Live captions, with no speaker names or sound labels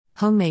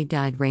Homemade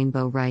dyed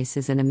rainbow rice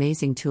is an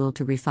amazing tool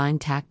to refine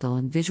tactile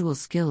and visual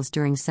skills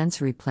during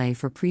sensory play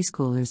for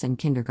preschoolers and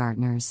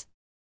kindergartners.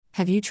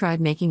 Have you tried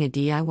making a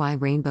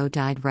DIY rainbow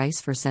dyed rice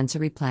for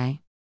sensory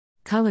play?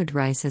 Colored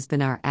rice has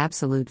been our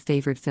absolute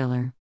favorite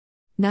filler.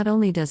 Not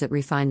only does it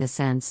refine the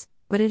sense,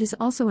 but it is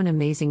also an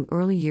amazing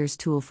early years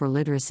tool for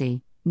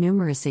literacy,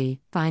 numeracy,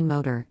 fine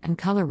motor, and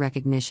color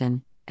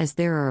recognition, as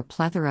there are a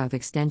plethora of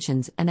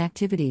extensions and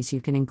activities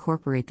you can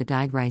incorporate the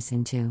dyed rice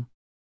into.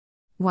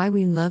 Why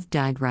we love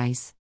dyed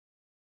rice.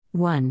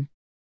 1.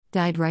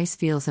 Dyed rice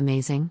feels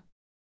amazing.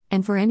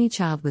 And for any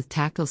child with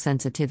tactile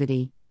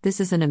sensitivity, this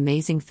is an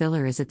amazing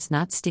filler as it's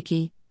not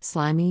sticky,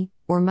 slimy,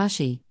 or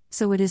mushy,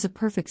 so it is a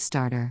perfect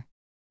starter.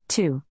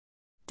 2.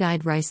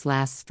 Dyed rice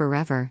lasts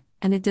forever,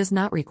 and it does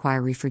not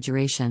require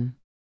refrigeration.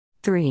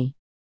 3.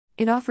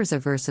 It offers a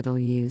versatile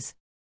use.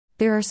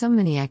 There are so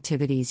many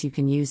activities you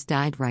can use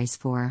dyed rice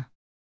for.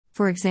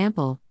 For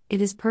example,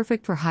 it is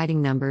perfect for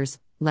hiding numbers,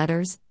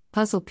 letters,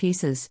 puzzle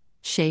pieces,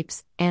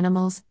 shapes,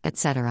 animals,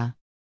 etc.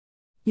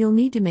 You'll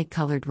need to make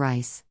colored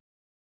rice.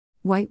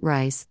 White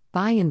rice,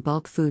 buy in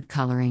bulk food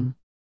coloring.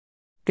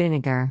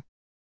 Vinegar.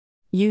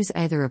 Use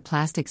either a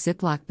plastic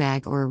Ziploc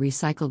bag or a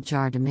recycled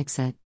jar to mix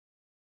it.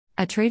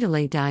 A tray to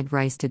lay dyed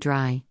rice to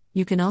dry.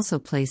 You can also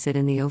place it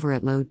in the oven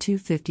at low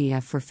 250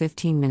 for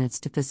 15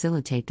 minutes to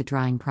facilitate the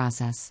drying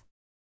process.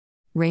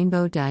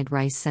 Rainbow dyed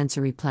rice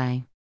sensory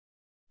play.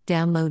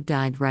 Download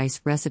dyed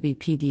rice recipe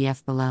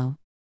PDF below.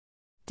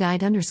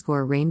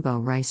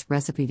 Dyed_rainbow rice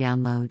recipe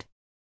download.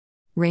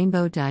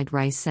 Rainbow dyed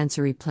rice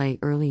sensory play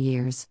early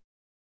years.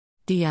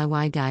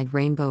 DIY dyed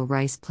rainbow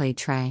rice play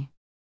tray.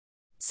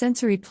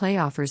 Sensory play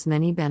offers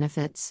many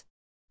benefits.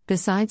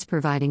 Besides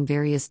providing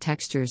various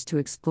textures to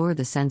explore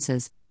the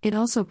senses, it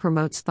also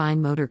promotes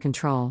fine motor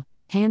control,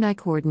 hand-eye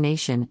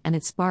coordination, and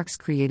it sparks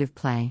creative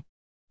play.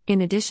 In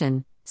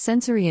addition,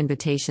 sensory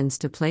invitations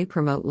to play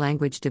promote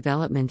language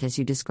development as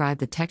you describe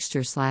the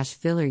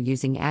texture/filler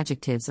using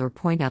adjectives or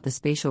point out the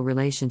spatial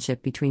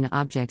relationship between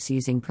objects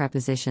using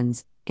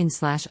prepositions,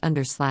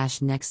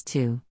 in/under/next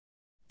to.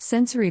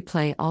 Sensory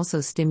play also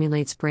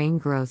stimulates brain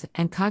growth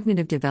and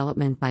cognitive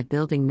development by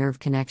building nerve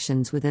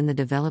connections within the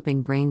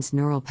developing brain's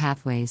neural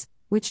pathways,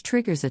 which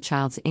triggers a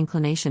child's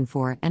inclination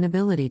for and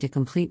ability to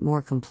complete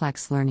more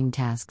complex learning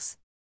tasks.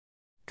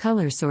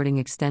 Color sorting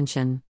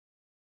extension.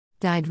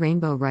 Dyed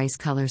rainbow rice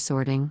color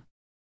sorting.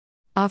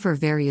 Offer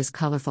various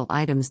colorful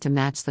items to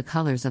match the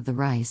colors of the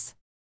rice.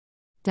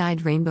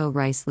 Dyed rainbow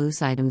rice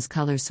loose items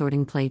color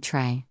sorting play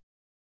tray.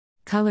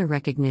 Color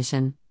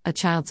recognition. A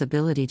child's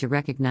ability to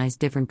recognize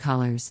different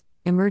colors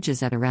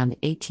emerges at around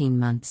 18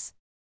 months.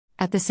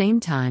 At the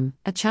same time,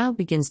 a child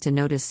begins to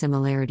notice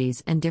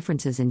similarities and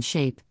differences in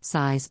shape,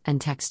 size,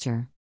 and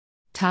texture.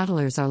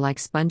 Toddlers are like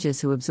sponges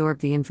who absorb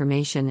the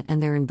information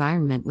and their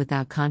environment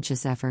without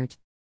conscious effort.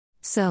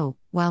 So,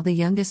 while the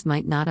youngest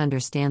might not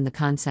understand the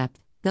concept,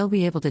 they'll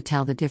be able to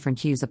tell the different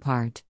hues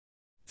apart.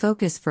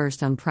 Focus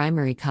first on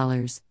primary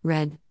colors,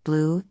 red,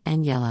 blue,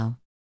 and yellow.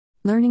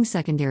 Learning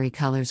secondary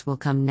colors will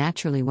come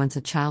naturally once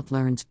a child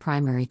learns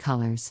primary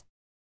colors.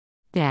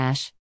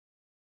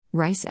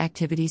 Rice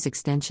activities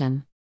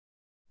extension.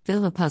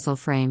 Fill a puzzle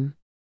frame.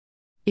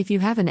 If you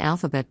have an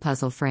alphabet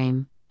puzzle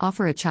frame,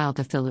 offer a child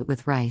to fill it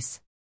with rice.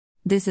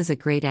 This is a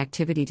great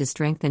activity to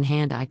strengthen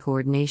hand-eye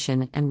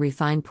coordination and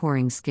refine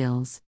pouring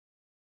skills.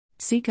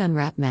 Seek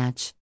Unwrap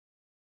Match.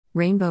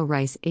 Rainbow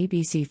rice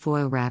ABC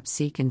foil wrap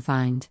seek and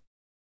find.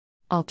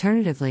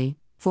 Alternatively,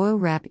 foil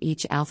wrap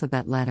each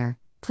alphabet letter,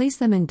 place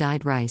them in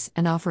dyed rice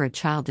and offer a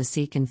child to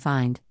seek and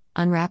find,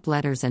 unwrap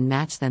letters and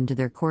match them to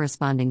their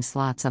corresponding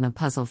slots on a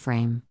puzzle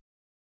frame.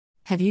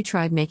 Have you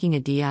tried making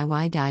a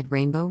DIY dyed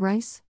rainbow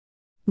rice?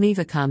 Leave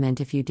a comment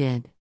if you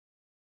did.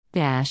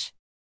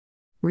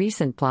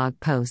 Recent blog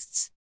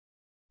posts.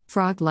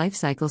 Frog Life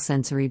Cycle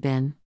Sensory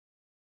Bin.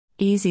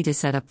 Easy to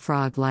set up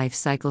Frog Life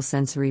Cycle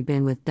Sensory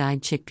Bin with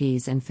dyed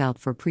chickpeas and felt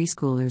for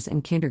preschoolers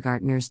and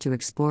kindergartners to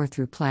explore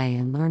through play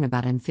and learn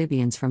about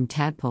amphibians from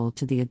tadpole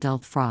to the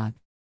adult frog.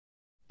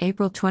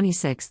 April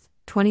 26,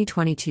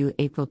 2022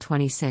 April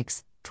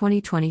 26,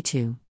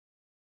 2022.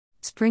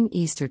 Spring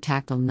Easter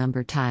Tactile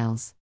Number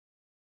Tiles.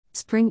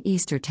 Spring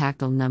Easter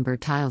Tactile Number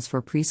Tiles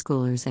for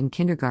preschoolers and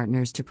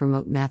kindergartners to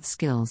promote math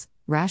skills,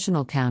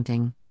 rational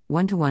counting,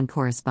 one-to-one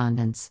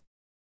correspondence.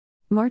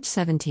 March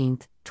 17,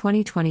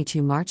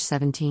 2022 March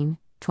 17,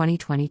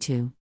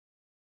 2022.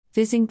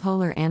 Fizzing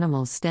Polar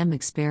Animals STEM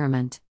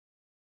Experiment.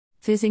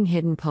 Fizzing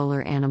Hidden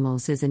Polar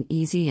Animals is an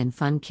easy and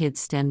fun kids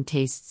STEM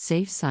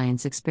taste-safe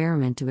science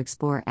experiment to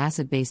explore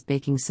acid-base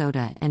baking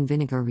soda and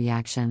vinegar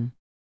reaction.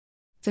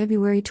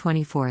 February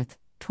 24,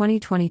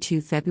 2022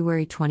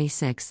 February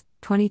 26,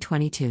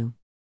 2022.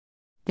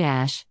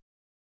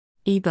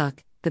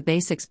 Ebook, The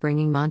Basics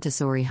Bringing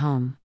Montessori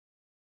Home.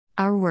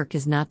 Our work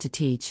is not to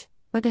teach,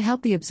 but to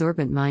help the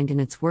absorbent mind in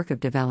its work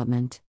of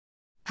development.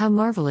 How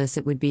marvelous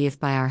it would be if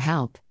by our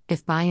help,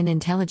 if by an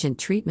intelligent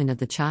treatment of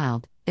the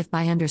child, if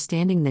by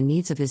understanding the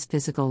needs of his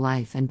physical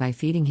life and by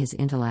feeding his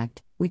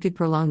intellect, we could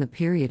prolong the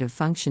period of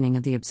functioning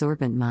of the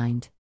absorbent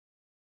mind.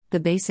 The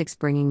Basics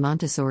Bringing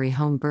Montessori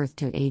Home Birth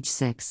to Age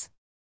 6.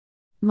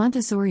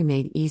 Montessori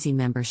Made Easy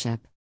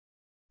membership.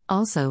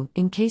 Also,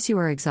 in case you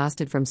are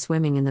exhausted from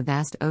swimming in the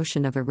vast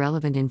ocean of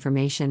irrelevant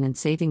information and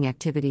saving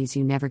activities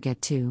you never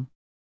get to,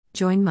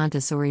 join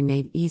Montessori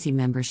Made Easy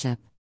membership.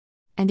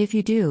 And if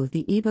you do,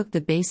 the ebook The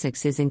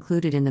Basics is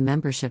included in the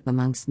membership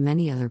amongst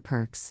many other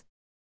perks.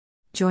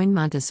 Join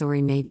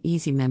Montessori Made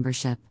Easy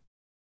membership.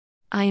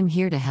 I am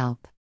here to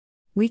help.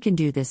 We can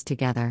do this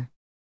together.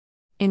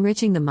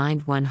 Enriching the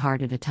mind one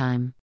heart at a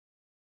time.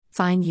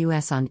 Find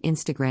us on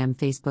Instagram,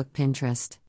 Facebook, Pinterest.